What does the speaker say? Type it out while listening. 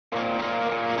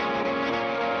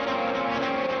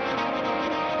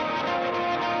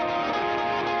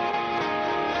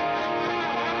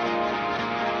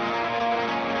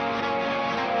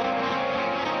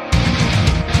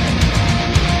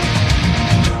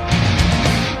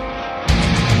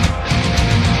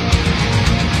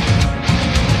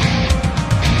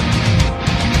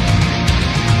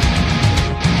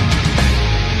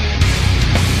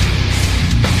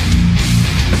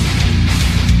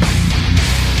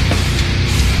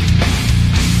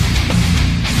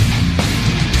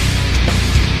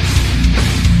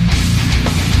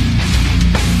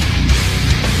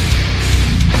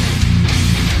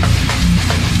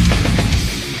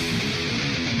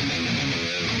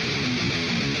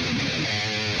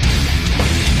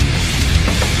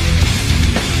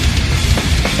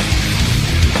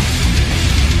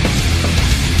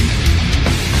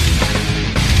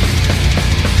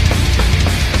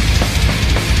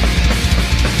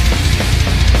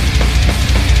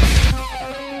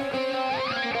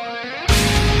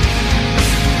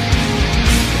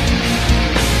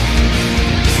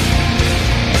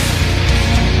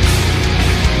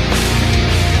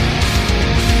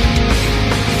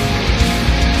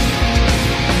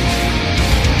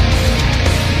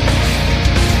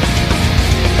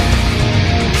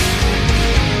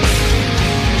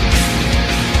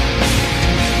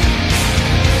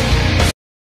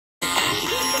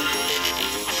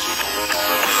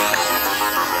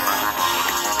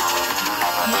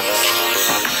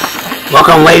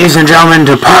Welcome, ladies and gentlemen,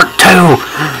 to part 2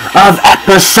 of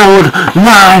episode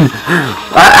 9.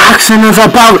 Action is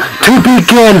about to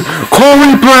begin.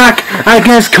 Corey Black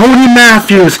against Cody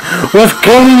Matthews with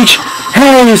Gage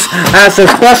Hayes as a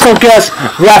special guest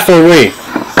referee.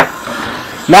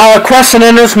 Now, the question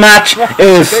in this match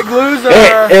is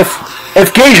if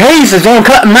Gage Hayes is going to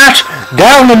cut a match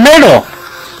down the middle.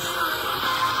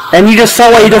 And you just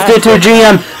saw what he just did to the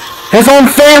GM, his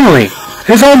own family,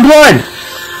 his own blood.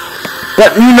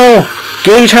 But you know,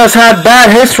 Gage has had bad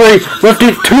history with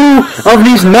the two of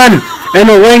these men in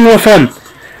the ring with him.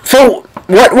 So,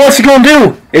 what's he going to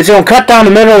do? Is he going to cut down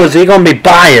the middle or is he going to be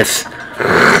biased?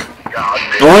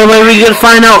 The only way we can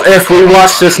find out if we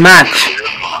watch this match.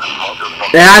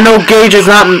 And I know Gage is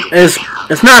not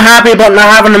happy about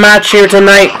not having a match here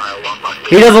tonight.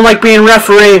 He doesn't like being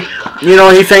referee. You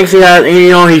know, he thinks he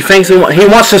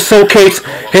wants to showcase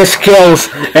his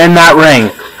skills in that ring.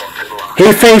 He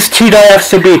thinks TWF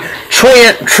should be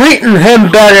treating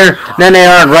him better than they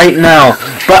are right now.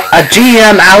 But a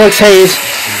GM, Alex Hayes,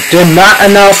 did not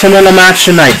announce him in the match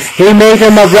tonight. He made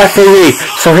him a referee.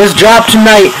 So his job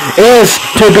tonight is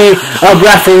to be a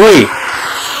referee.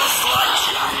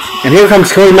 And here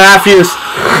comes Cody Matthews.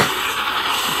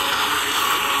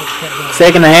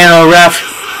 Taking the hand of the ref.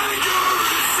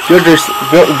 Good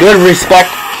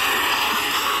respect.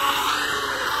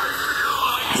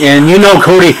 And you know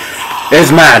Cody is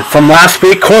mad. From last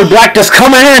week, Corey Black just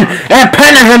coming in and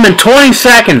pinning him in 20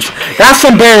 seconds. That's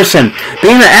embarrassing.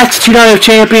 Being an ex-TWF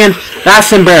champion,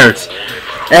 that's embarrassing.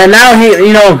 And now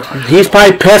he's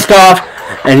probably pissed off,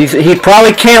 and he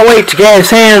probably can't wait to get his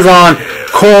hands on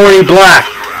Corey Black.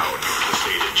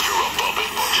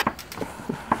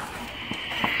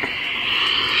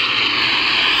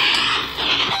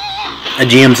 The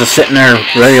GM's just sitting there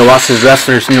ready to watch his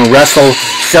wrestlers, wrestle.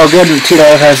 So good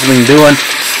TWF has been doing.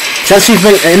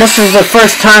 And this is the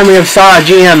first time we have saw a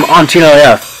GM on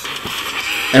TWF.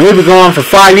 And we've been going on for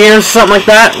 5 years, something like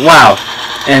that. Wow.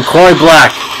 And Corey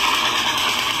Black,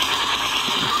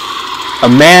 a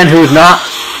man who is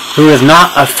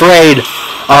not afraid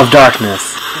of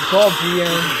darkness.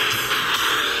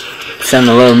 Send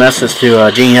a little message to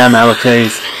GM Alex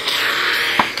Hayes.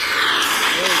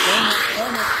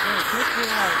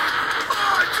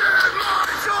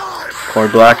 Corey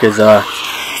Black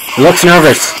looks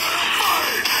nervous.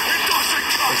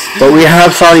 But we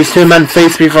have saw these two men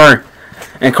face before.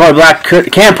 And Corey Black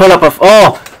can't put up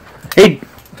he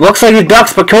looks like he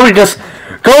ducks, but Cody just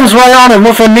goes right on him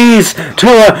with the knees to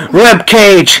a rib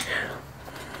cage.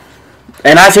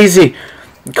 And that's easy.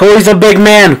 Cody's a big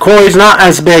man. Cody's not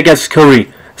as big as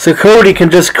Cody. So Cody can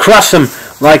just crush him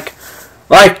like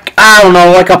I don't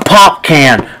know, like a pop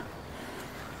can.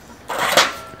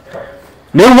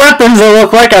 New weapons, it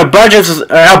look like our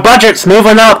budget's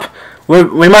moving up.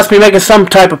 We must be making some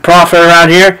type of profit around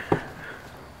here.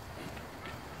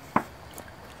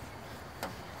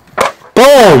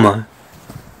 Boom!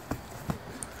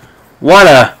 What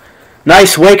a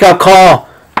nice wake-up call.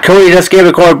 Cody just gave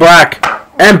it Corey Black.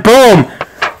 And boom!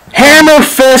 Hammer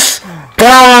fist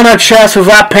down on the chest with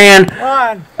that pan.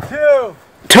 1, 2.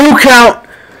 2 count.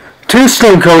 Too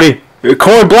soon, Cody.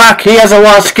 Corey Black, he has a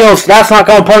lot of skills. That's not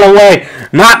going to put him away.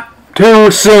 Not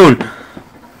too soon.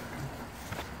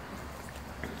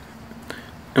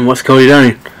 And what's Cody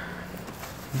doing?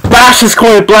 Bashes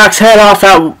Corey Black's head off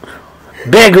that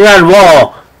big red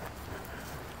wall.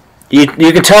 You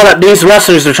can tell that these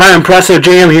wrestlers are trying to impress their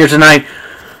GM here tonight.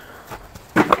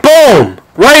 Boom!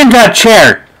 Right into that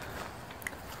chair.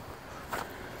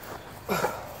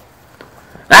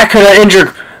 That could have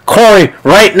injured Corey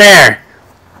right there.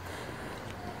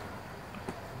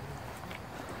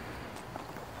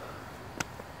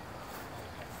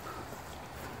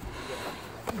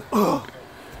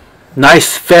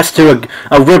 Nice fist to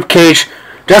a rib cage,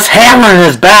 just hammering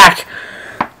his back.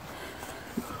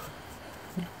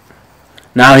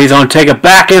 Now he's going to take it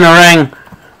back in the ring.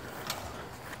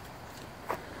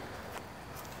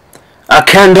 A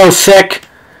kendo stick.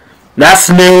 That's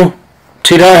new.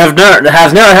 TWF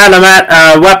has never had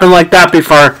a weapon like that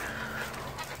before.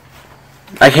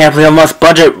 I can't believe how much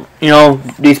budget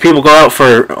these people go out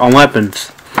for on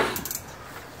weapons.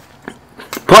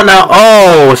 Putting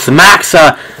out, smacks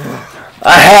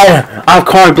ahead of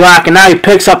Corey Black, and now he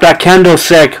picks up that kendo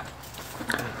stick.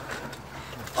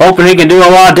 Hoping he can do a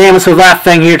lot of damage with that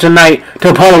thing here tonight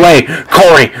to put away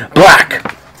Corey Black.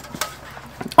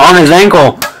 On his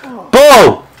ankle.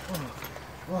 Boom!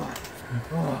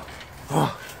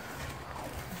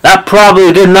 That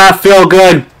probably did not feel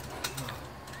good.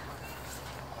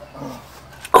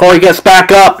 Corey gets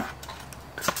back up.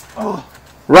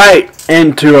 Right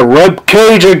into a rib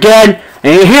cage again.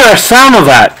 And you hear a sound of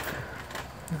that.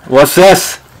 What's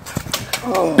this?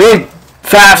 Big,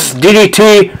 fast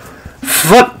DDT.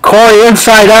 Flip Corey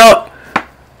inside out.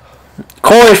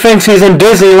 Corey thinks he's in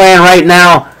Disneyland right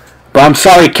now. But I'm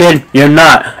sorry, kid. You're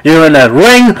not. You're in the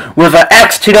ring with the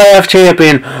ex-TWF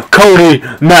champion, Cody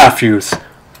Matthews.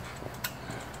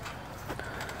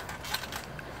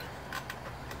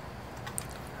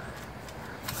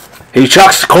 He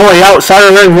chucks Corey outside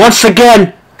of the ring once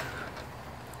again.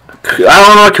 I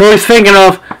don't know what Cody's thinking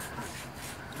of.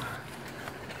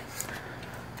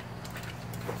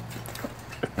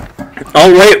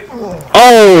 Oh, wait.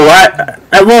 Oh,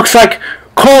 that looks like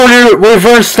Corey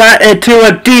reversed that into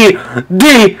a DDT.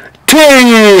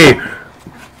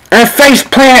 And face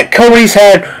plant Cody's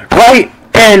head right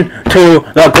into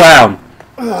the ground.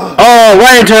 Oh,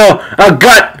 right into a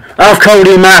gut of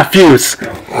Cody Matthews.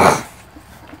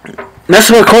 This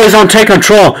is where Corey's gonna take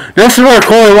control. This is where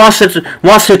Corey wants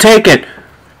to take it.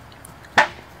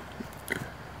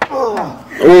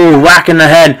 Ooh, whack in the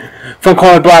head from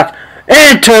Corey Black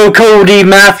into Cody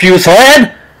Matthews'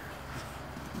 head.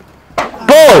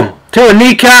 Boom! To a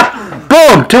kneecap.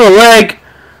 Boom! To a leg.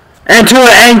 And to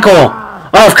an ankle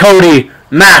of Cody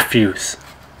Matthews.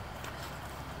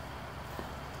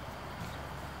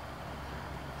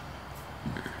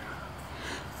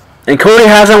 And Cody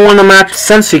hasn't won a match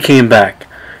since he came back.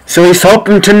 So he's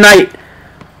hoping tonight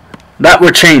that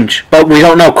would change. But we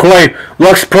don't know. Corey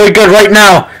looks pretty good right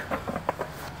now.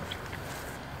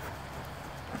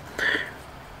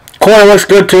 Corey looks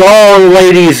good to all the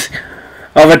ladies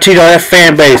of a TWF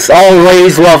fan base. All the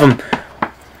ladies love him.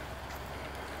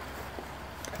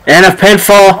 And a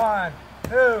pinfall. 1,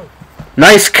 2.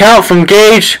 Nice count from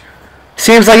Gage.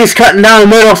 Seems like he's cutting down the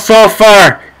middle so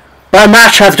far. But the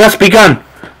match has just begun.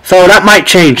 So that might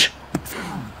change.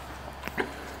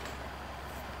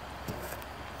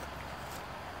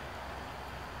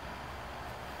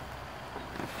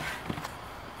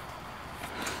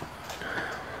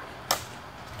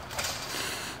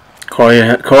 Corey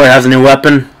has a new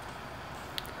weapon.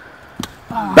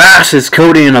 Bashes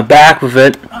Cody in the back with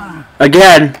it.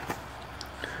 Again.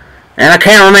 And the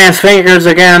cameraman's fingers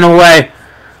are getting away.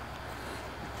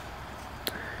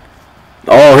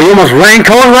 Oh, he almost ran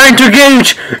Cody right into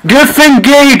Gage. Good thing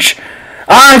Gage.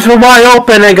 Eyes were wide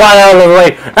open and got out of the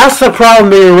way. That's the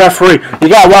problem being a referee. You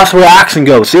gotta watch where the action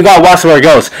goes. You gotta watch where it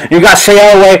goes. You gotta stay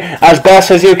out of the way as best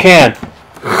as you can.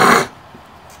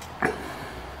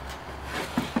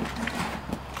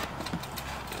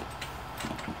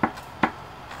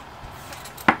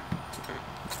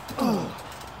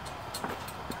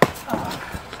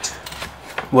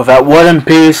 With that wooden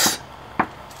piece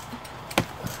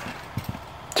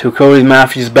to Cody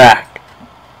Matthews' back.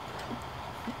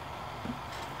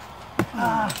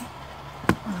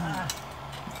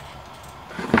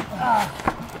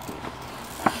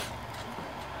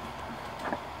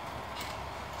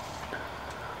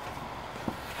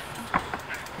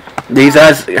 These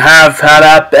guys have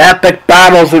had epic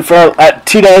battles at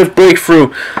TWF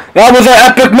Breakthrough. That was an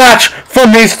epic match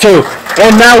from these two.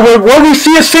 And now we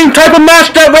see the same type of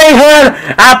match that they had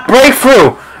at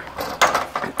Breakthrough.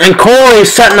 And Corey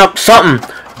setting up something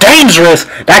dangerous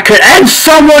that could end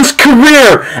someone's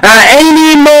career at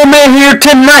any moment here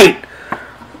tonight.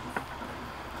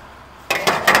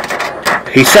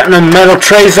 He's setting the metal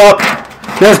trays up.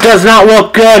 This does not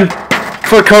look good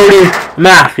for Cody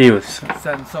Matthews.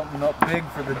 Setting something up big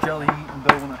for the jelly eating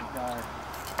donut guy.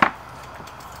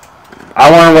 I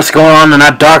wonder what's going on in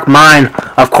that dark mind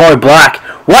of Corey Black.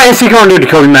 What is he going to do to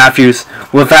Cody Matthews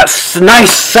with that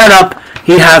nice setup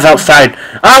he has outside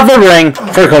of the ring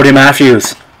for Cody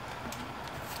Matthews?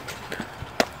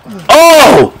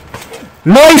 Oh!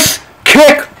 Nice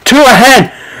kick to a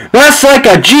head. That's like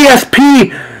a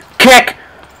GSP kick.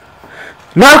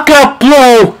 Knockout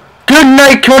blow. Good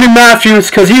night, Cody Matthews,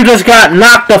 because you just got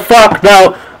knocked the fuck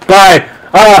out by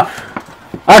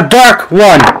a dark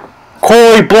one,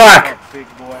 Corey Black.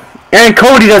 And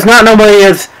Cody does not know where he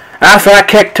is after that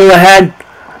kick to the head.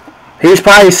 He's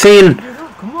probably seen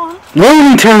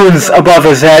Looney Tunes above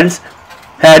his head.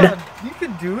 You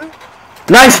can do it.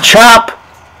 Nice chop.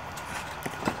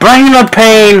 Bringing the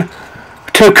pain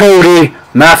to Cody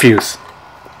Matthews.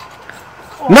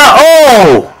 No,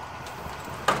 oh!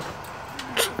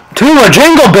 To a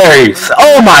Jingleberries.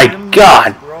 Oh my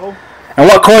god. And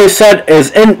what Corey said is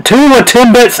to a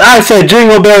Timbits. I said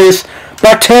Jingleberries,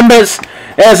 but Timbits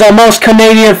is the most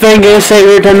Canadian thing you say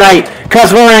here tonight.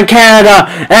 Because we're in Canada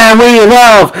and we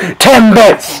love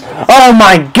Timbits. Oh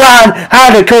my god. How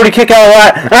did Cody kick out of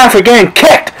that after getting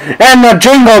kicked in the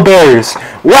Jingleberries?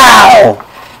 Wow.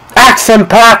 Action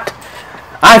packed.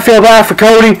 I feel bad for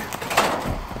Cody.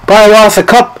 Probably lost a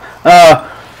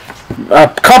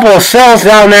couple of cells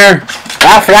down there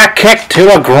after that kick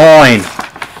to a groin.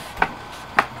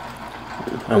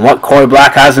 And what Corey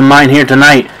Black has in mind here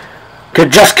tonight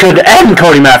could end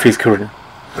Cody Matthews' career.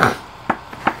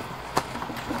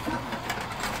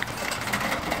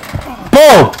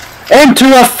 Boom!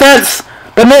 Into a fence,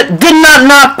 but it did not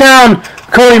knock down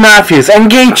Cody Matthews.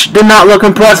 And Gage did not look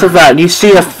impressed with that. You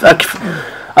see a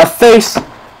face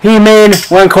he made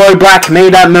when Corey Black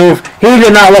made that move. He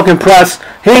did not look impressed.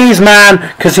 He's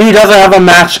mad because he doesn't have a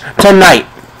match tonight.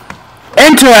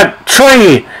 Into a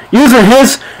tree, using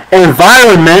his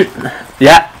environment.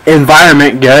 Yeah,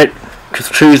 environment, get it? Because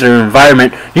trees are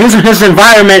environment. Using his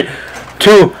environment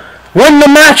to win the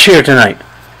match here tonight.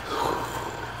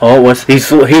 Oh, he's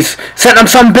setting up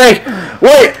something big.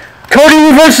 Wait, Cody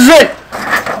reverses it.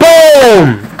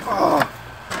 Boom!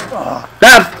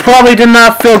 That probably did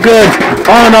not feel good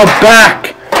on the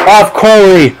back of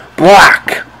Corey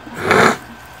Black.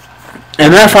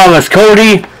 And if I was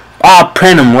Cody, I'll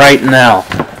pin him right now.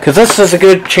 Because this is a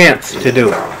good chance to do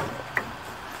it.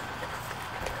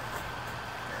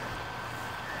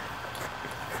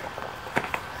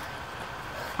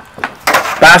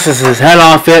 Bashes his head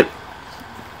off it.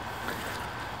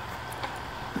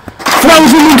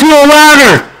 Throws him into a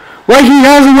ladder. Like he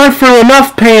hasn't went for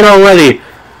enough pain already.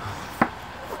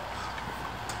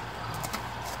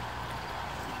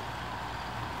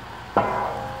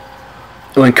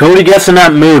 When Cody gets in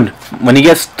that mood, when he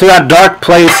gets to that dark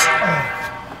place,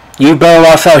 you better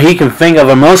watch how he can think of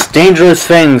the most dangerous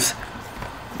things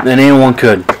than anyone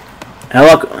could. And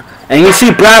look, and you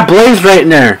see Brad Blaze right in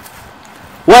there.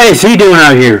 What is he doing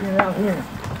out here?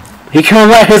 He can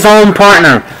let his own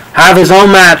partner have his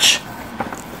own match.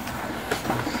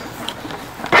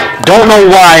 Don't know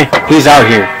why he's out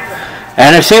here.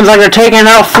 And it seems like they're taking it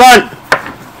out front.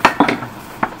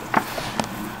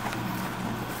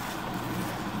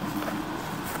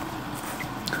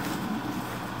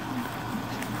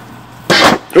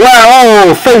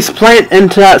 Oh, face plant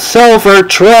into that silver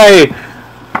tray.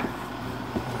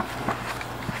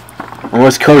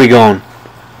 Where's Cody going?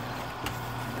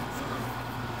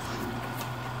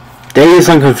 Dazed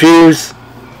and confused.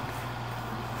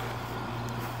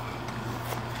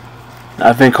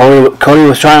 I think Cody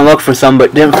was trying to look for some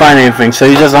but didn't find anything, so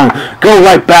he just go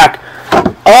right back.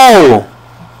 Oh!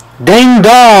 Ding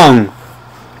dong!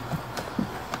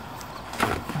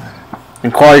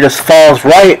 And Cody just falls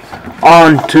right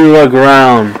onto the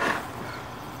ground.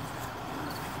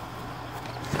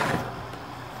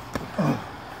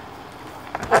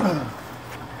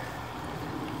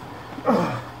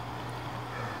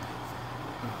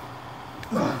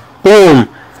 Boom!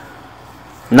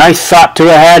 Nice shot to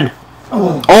the head.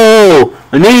 Oh!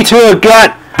 A knee to the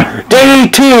gut.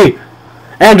 DDT!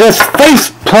 And just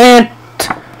face plant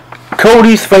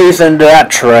Cody's face into that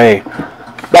tray.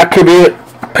 That could be it.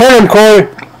 Pin him, Corey.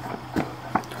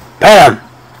 Pin him.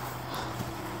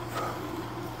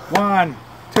 1,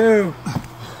 2.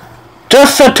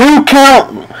 Just a 2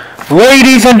 count.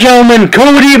 Ladies and gentlemen,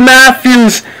 Cody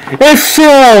Matthews is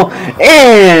still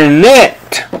in it.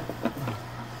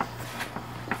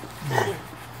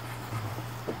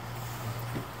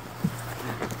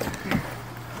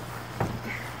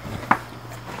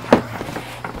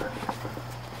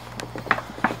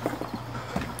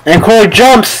 And Corey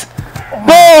jumps.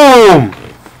 Boom!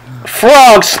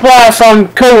 Frog splash on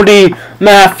Cody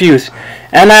Matthews.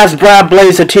 And as Brad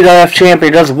Blaze, the TWF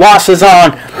champion, just washes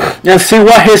on and see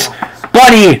what his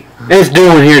buddy is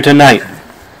doing here tonight.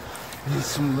 Need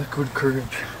some liquid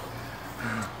courage.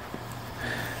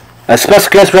 A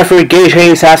special guest referee, Gage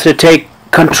Hayes, has to take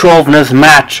control of this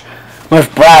match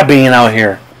with Brad being out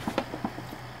here.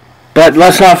 But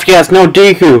let's not forget, it's no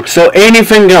DQ, so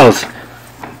anything goes.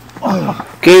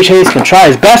 Gage Hayes can try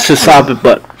his best to stop it,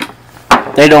 but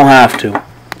they don't have to.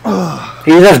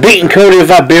 He's just beating Cody with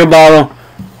that beer bottle.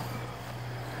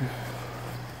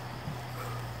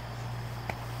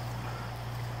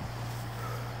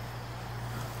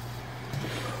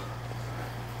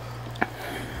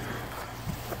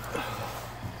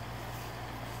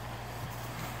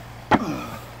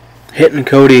 Hitting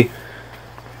Cody.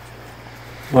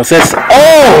 What's this?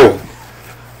 Oh!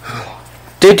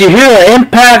 Did you hear the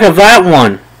impact of that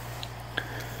one?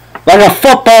 Like a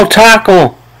football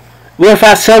tackle with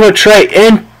that silver tray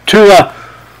into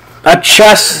a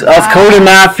chest of Cody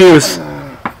Matthews.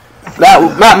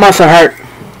 That must have hurt.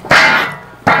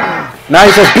 Now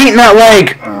he's just beating that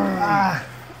leg.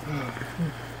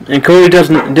 And Cody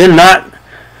did not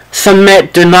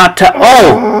submit, did not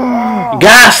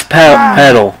gas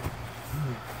pedal.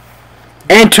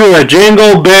 Into a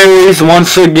Jingle Berries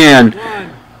once again.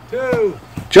 1, 2.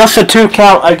 Just a 2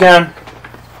 count again.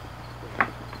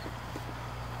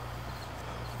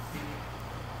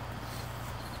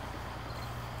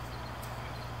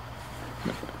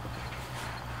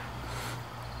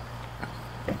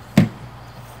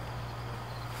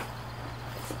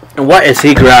 And what is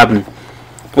he grabbing?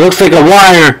 Looks like a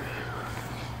wire.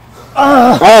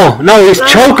 Oh, no, he's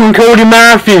choking Cody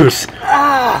Matthews.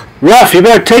 Ref, you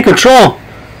better take control.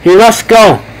 He lets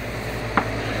go.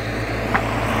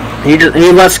 He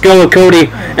lets go of Cody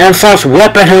and starts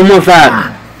whipping him with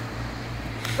that.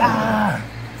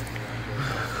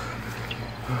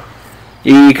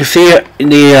 You can see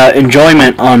the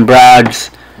enjoyment on Brad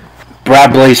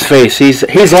Blaze's face.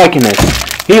 He's liking this.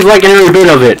 He's liking every bit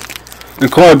of it.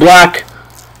 And Corey Black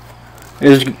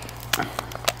is...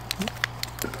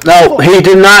 No, he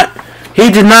did not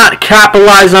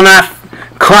capitalize on that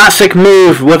classic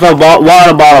move with a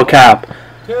water bottle cap.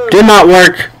 Did not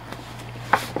work.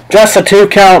 Just a 2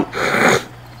 count.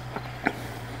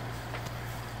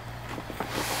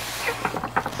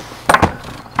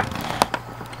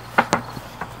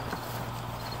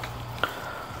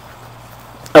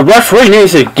 A referee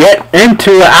needs to get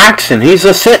into action. He's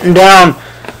just sitting down.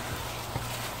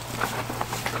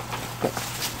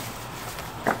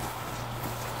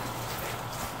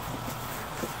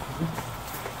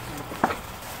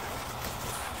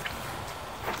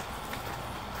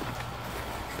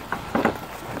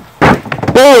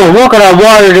 Oh, look at that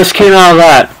water just came out of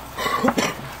that.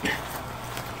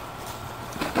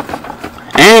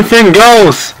 Anything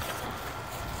goes.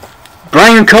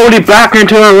 Bringing Cody back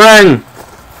into the ring.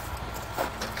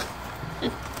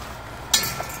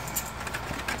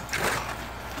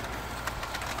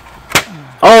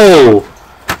 Oh.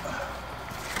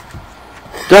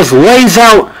 Just lays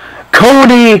out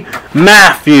Cody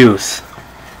Matthews.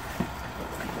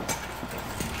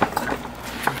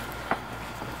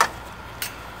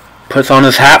 Puts on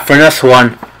his hat for this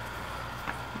one.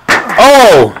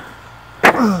 Oh!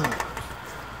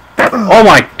 Oh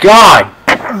my God!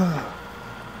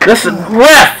 This is,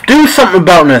 ref, do something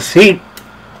about this. He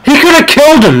could have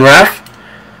killed him, ref.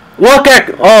 Look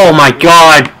at, oh my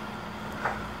God!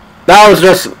 That was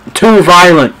just too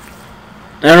violent.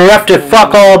 And the ref did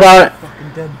fuck all about it.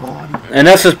 And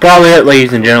this is probably it,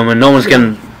 ladies and gentlemen. No one's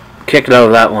getting kicked out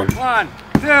of that one. 1,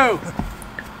 2.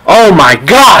 Oh my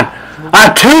God!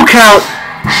 A 2 count!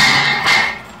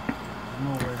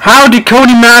 How did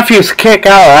Cody Matthews kick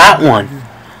out of that one?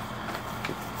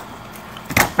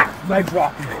 Leg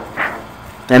drop.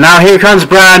 And now here comes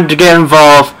Brad to get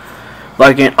involved,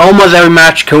 like in almost every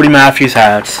match Cody Matthews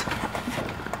has.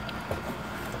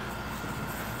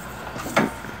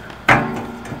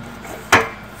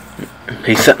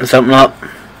 He's setting something up.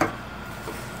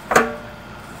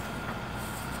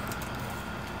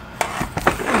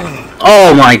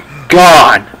 Oh my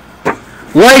God!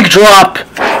 Leg drop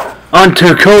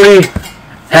onto Cody's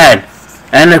head.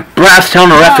 And Brad's telling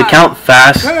the ref to count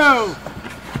fast.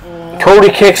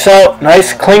 Cody kicks out.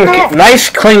 Nice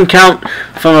clean count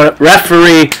from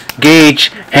referee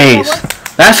Gage Hayes.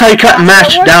 That's how you cut a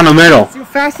match down the middle.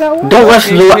 Don't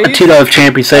listen to what Tito of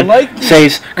Champion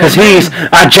says, because he's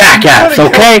a jackass,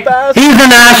 okay? He's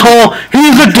an asshole.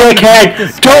 He's a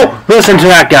dickhead. Don't listen to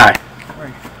that guy.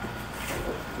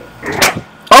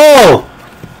 Oh!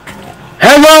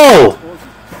 Hello!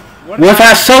 With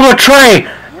that silver tray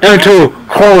into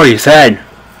Corey's head.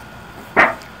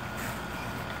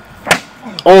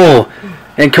 Oh,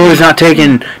 and Cody's not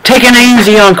taking it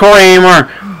easy on Corey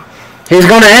anymore. He's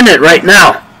going to end it right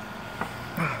now.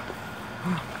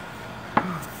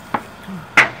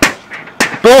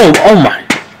 Boom!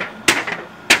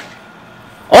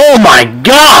 Oh my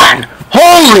God!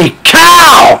 Holy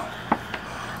cow!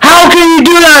 How can you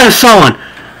do that to someone?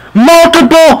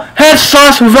 Multiple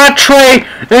headshots with that tray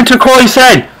into Corey's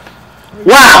head.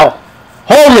 Wow!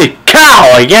 Holy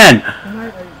cow again!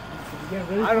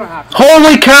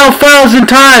 Holy cow, 1,000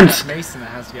 times! Mason that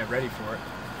has to get ready for it.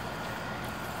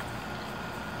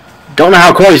 Don't know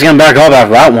how Corey's getting back up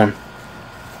after that one.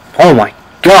 Oh my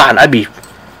God, I'd be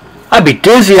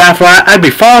dizzy after that. I'd be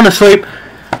falling asleep.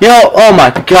 You know, oh my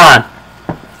God.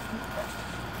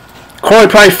 Corey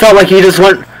probably felt like he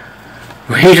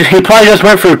probably just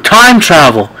went through time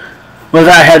travel with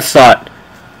that headshot.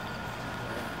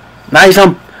 Now he's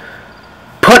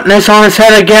putting this on his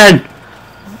head again.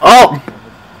 Oh.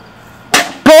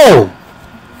 Boom.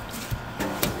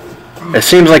 It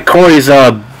seems like Corey's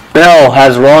bell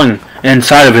has rung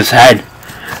inside of his head.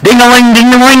 Ding-a-ling,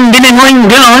 ding-a-ling, ding-a-ling,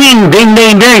 ding-a-ling,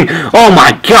 ding-ding-ding. Oh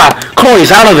my God,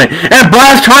 Corey's out of it. And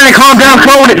Brad's trying to calm down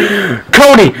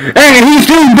Cody, and he's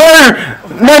doing better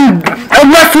than a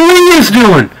referee is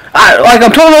doing.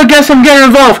 I'm totally against him getting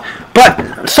involved,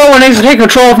 but someone needs to take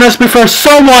control of this before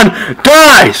someone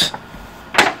dies.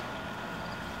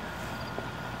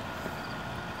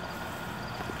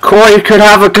 Corey could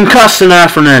have a concussion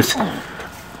after this,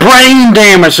 brain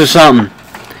damage or something.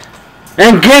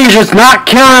 And Gage is not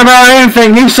caring about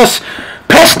anything. He's just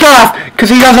pissed off because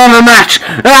he doesn't have a match.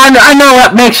 And I know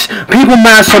that makes people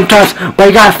mad sometimes, but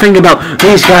you gotta think about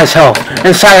these guys' health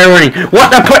inside the ring.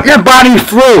 What they're putting their body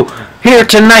through here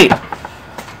tonight.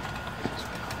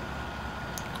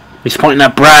 He's pointing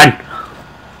at Brad.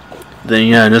 Then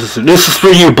yeah, this is for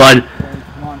you, bud.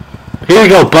 Here you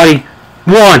go, buddy.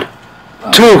 1,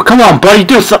 2, come on, buddy,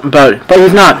 do something about it. But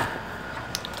he's not.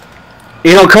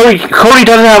 You know, Cody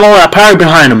doesn't have all that power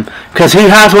behind him because he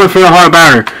has one for the hard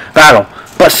battle,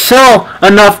 but still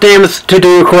enough damage to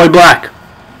do Corey Black.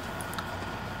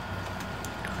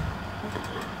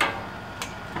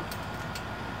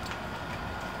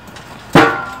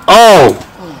 Oh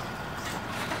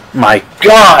my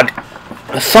God!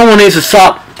 Someone needs to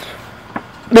stop.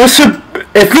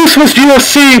 If this was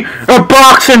UFC or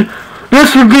boxing,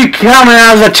 this would be counted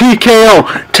as a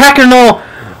TKO, technical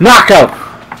knockout.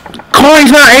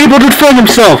 Corey's not able to defend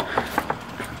himself.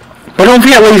 But don't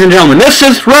forget, ladies and gentlemen, this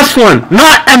is wrestling,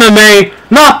 not MMA,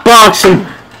 not boxing.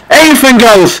 Anything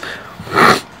goes.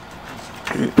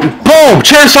 Boom!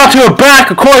 Chair shot to the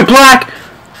back of Corey Black.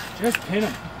 Just pin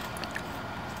him.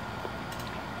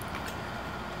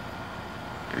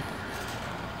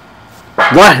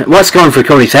 What's going for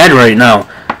Cody's head right now?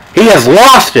 He has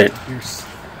lost it.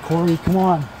 Corey, come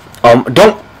on.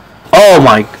 Don't. Oh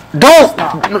my. Don't.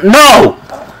 Stop. No.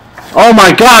 Oh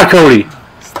my God, Cody.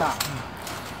 Stop.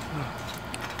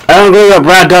 I don't agree with what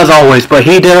Brad does always, but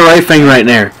he did the right thing right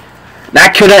there.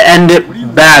 That could have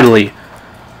ended badly.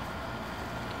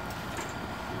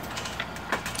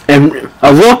 And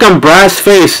a look on Brad's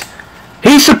face.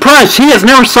 He's surprised. He has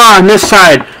never saw on this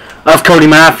side of Cody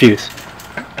Matthews.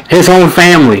 His own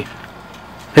family.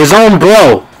 His own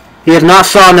bro. He has not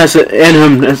saw this in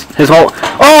him his whole...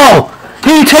 Oh!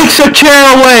 He takes a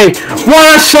chair away!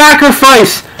 What a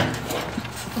sacrifice!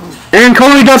 And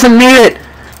Cody doesn't need it.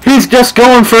 He's just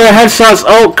going for a headshot.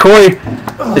 Oh, Corey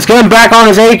is getting back on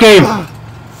his A game.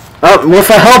 With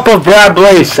the help of Brad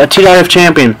Blaze, a TIF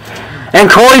champion. And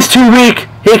Corey's too weak.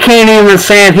 He can't even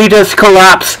stand. He just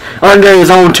collapsed under his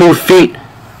own 2 feet.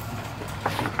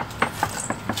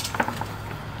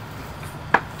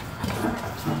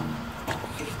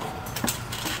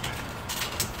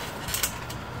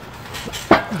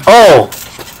 Oh!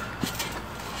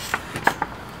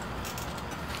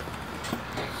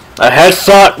 A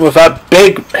headshot with a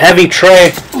big, heavy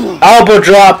tray. Elbow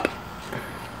drop.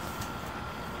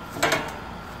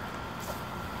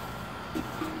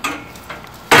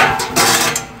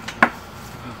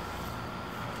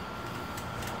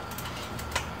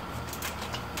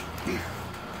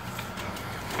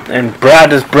 And Brad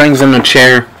just brings in a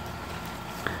chair.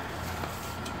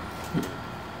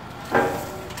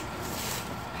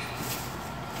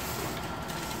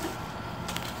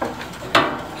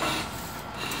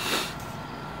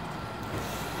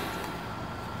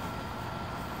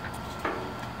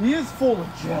 He is full of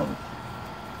jelly.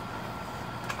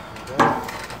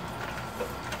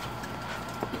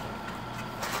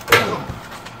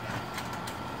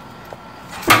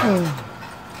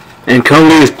 And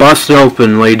Cody is busted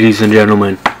open, ladies and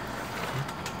gentlemen.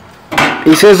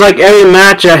 He says like every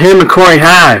match that him and Corey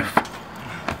have.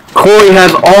 Corey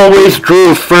has always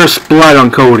drew first blood on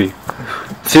Cody.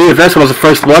 See, if this was the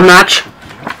first blood match,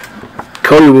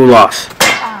 Cody would have lost.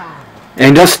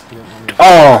 And just,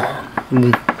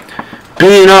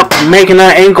 beating up, making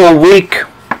that ankle weak.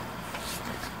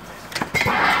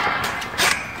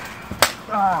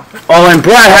 Oh, and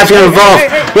Brad has to get involved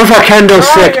with a kendo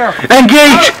stick. And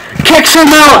Gage kicks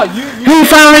him out. He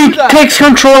finally takes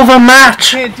control of the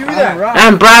match. Can't do that.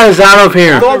 And Brad is out of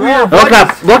here. Look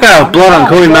at the blood on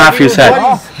Cody Matthews'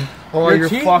 head. Oh, you're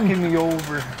fucking me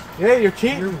over. Yeah, you're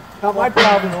cheating. Not my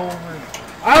problem. Over.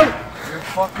 Out. You're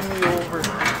fucking me over.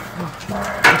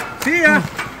 See ya.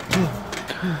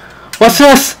 What's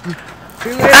this?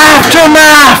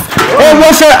 Aftermath! It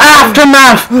was an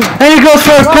aftermath! And he goes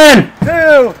for a pin!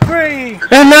 2, 3.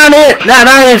 And that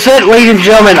is it, ladies and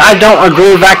gentlemen. I don't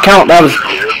agree with that count. That was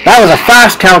a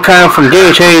fast count kind of from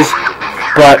Gage Hayes.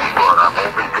 But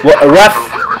what a ref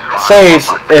says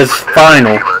is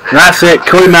final. And that's it.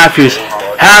 Cody Matthews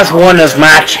has won this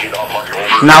match.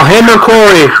 Now him and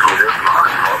Corey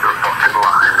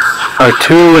are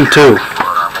 2-2.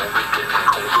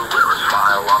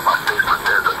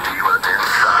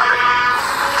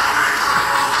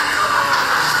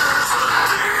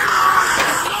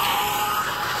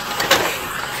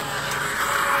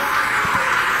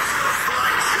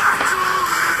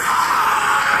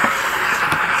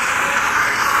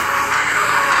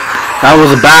 That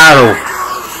was a battle.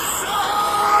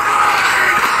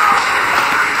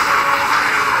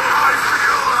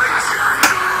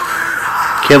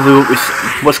 Can't believe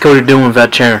what's Cody doing with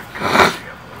that chair?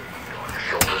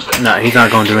 No, he's not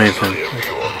going to do anything.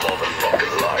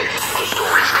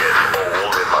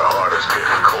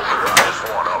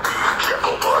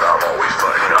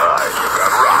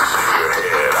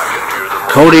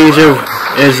 Cody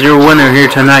is your winner here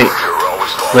tonight,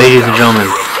 ladies and gentlemen.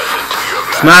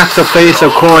 Smacks the face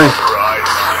of Corey,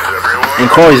 and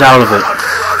Corey's out of it.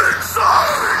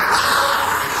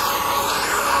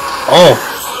 Oh,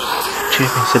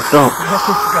 championship belt.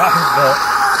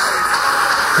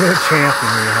 Good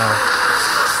champion you have.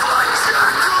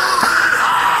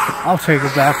 I'll take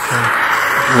it back to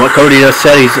him. What Cody just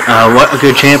said, he's what a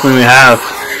good champion we have.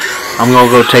 I'm gonna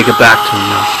go take it back to him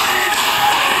now.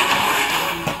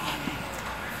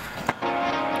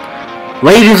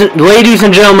 Ladies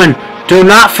and gentlemen, do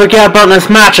not forget about this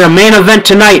match, our main event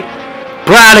tonight.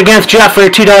 Brad against Jeff for the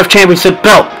TWF Championship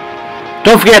belt.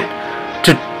 Don't forget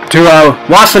to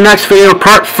watch the next video,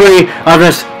 part 3 of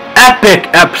this epic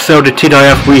episode of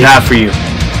TWF we have for you.